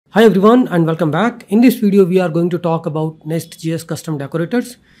Hi everyone and welcome back. In this video we are going to talk about NestJS custom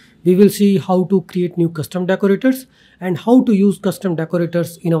decorators. We will see how to create new custom decorators and how to use custom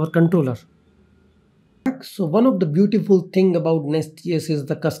decorators in our controller. So one of the beautiful thing about NestJS is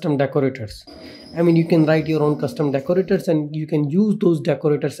the custom decorators. I mean, you can write your own custom decorators and you can use those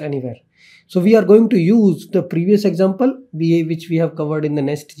decorators anywhere. So we are going to use the previous example which we have covered in the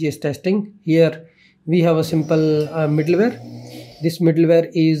NestJS testing. Here we have a simple middleware. This middleware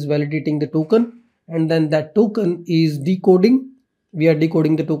is validating the token and then that token is decoding. We are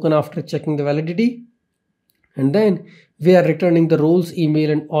decoding the token after checking the validity, and then we are returning the roles,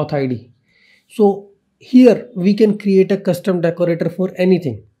 email and auth ID. So here we can create a custom decorator for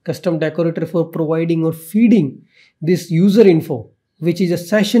anything. Custom decorator for providing or feeding this user info, which is a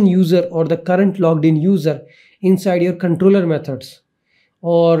session user or the current logged in user inside your controller methods.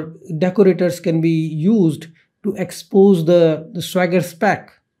 Or decorators can be used to expose the Swagger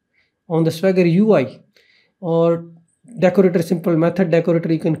spec on the Swagger UI, or decorator, simple method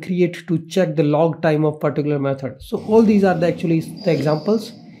decorator you can create to check the log time of particular method. So all these are actually the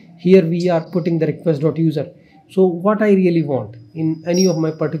examples. Here we are putting the request.user. So what I really want in any of my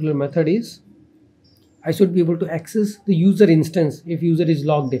particular method is I should be able to access the user instance if user is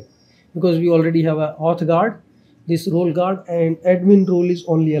logged in, because we already have a auth guard, this role guard, and admin role is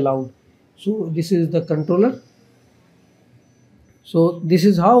only allowed. So this is the controller. So this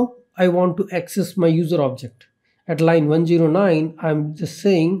is how I want to access my user object. At line 109, I'm just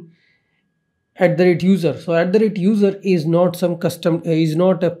saying @user. So @user is not some custom, is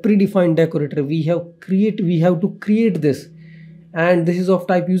not a predefined decorator. We have to create this, and this is of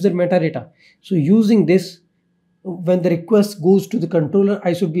type user metadata. So using this, when the request goes to the controller,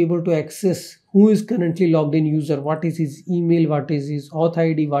 I should be able to access who is currently logged in user, what is his email, what is his auth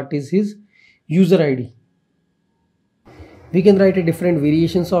ID, what is his user ID. We can write a different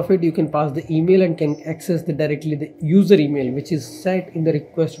variations of it. You can pass the email and can access directly the user email, which is set in the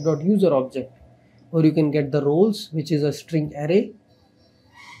request.user object, or you can get the roles, which is a string array.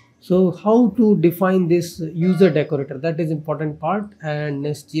 So how to define this user decorator, that is important part, and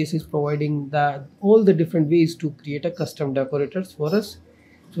NestJS is providing all the different ways to create a custom decorators for us.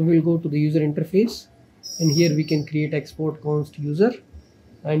 So we'll go to the user interface, and here we can create export const user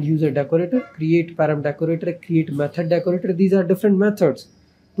and user decorator, create param decorator, create method decorator. These are different methods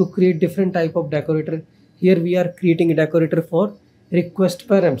to create different type of decorator. Here we are creating a decorator for request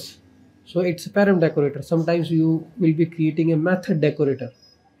params. So it's a param decorator. Sometimes you will be creating a method decorator.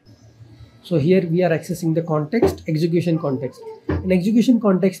 So here we are accessing the context, execution context. And execution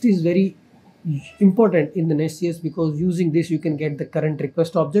context is very important in the NestJS, because using this you can get the current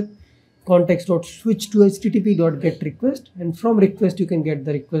request object, context.switch to http.getRequest, and from request you can get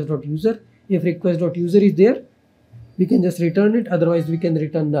the request.user. If request.user is there, we can just return it, otherwise we can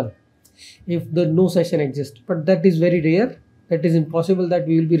return null if the no session exists. But that is very rare. That is impossible that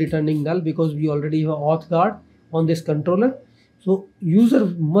we will be returning null, because we already have auth guard on this controller. So user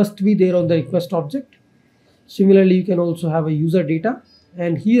must be there on the request object. Similarly, you can also have a user data,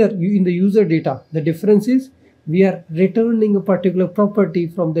 and here in the user data, the difference is we are returning a particular property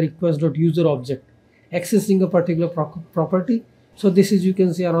from the request.user object, accessing a particular property. So this is, you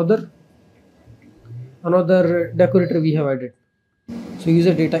can see, another decorator we have added. So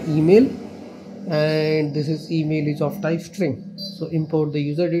user data email, and this is email is of type string. So import the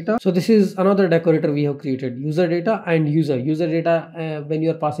user data. So this is another decorator we have created, user data and user data. When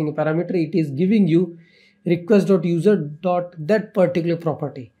you are passing a parameter, it is giving you request.user.that particular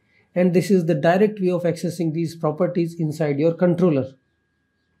property. And this is the direct way of accessing these properties inside your controller.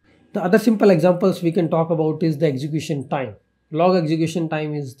 The other simple examples we can talk about is the execution time. Log execution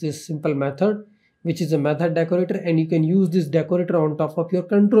time is this simple method, which is a method decorator, and you can use this decorator on top of your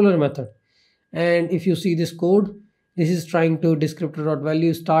controller method. And if you see this code, this is trying to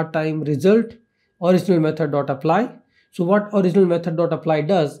descriptor.value start time result original method.apply. So what original method.apply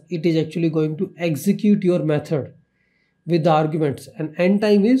does, it is actually going to execute your method with the arguments, and end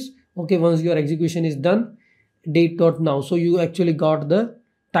time is okay once your execution is done, date.now. So you actually got the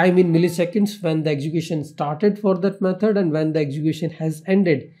time in milliseconds when the execution started for that method and when the execution has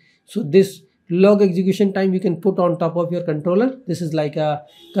ended. So this log execution time you can put on top of your controller. This is like a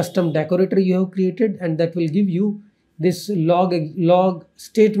custom decorator you have created, and that will give you this log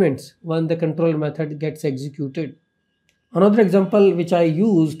statements when the controller method gets executed. Another example which I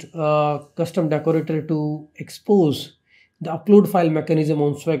used custom decorator to expose the upload file mechanism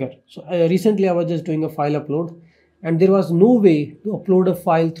on Swagger. So recently I was just doing a file upload, and there was no way to upload a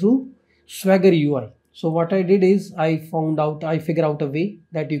file through Swagger UI. So what I did is I figured out a way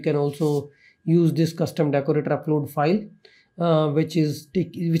that you can also use this custom decorator upload file which is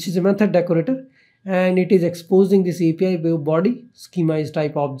a method decorator, and it is exposing this API body. Schema is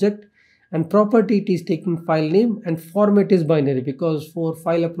type object, and property it is taking file name, and format is binary, because for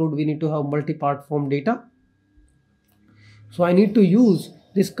file upload we need to have multi-part form data. So I need to use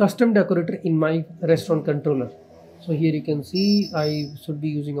this custom decorator in my restaurant controller. So here you can see I should be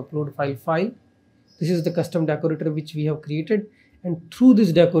using upload file. This is the custom decorator which we have created, and through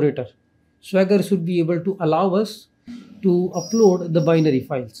this decorator Swagger should be able to allow us to upload the binary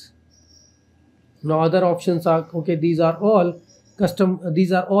files. Now other options are, okay, these are all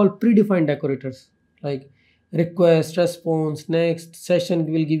predefined decorators, like request, response, next, session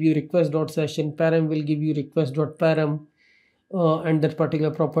will give you request.session, param will give you request.param, and that particular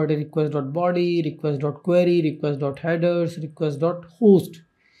property request.body, request.query, request.headers, request.host.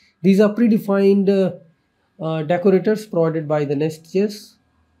 These are predefined decorators provided by the NestJS,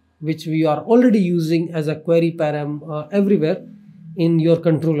 which we are already using as a query param everywhere in your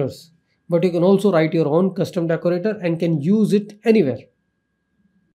controllers. But you can also write your own custom decorator and can use it anywhere.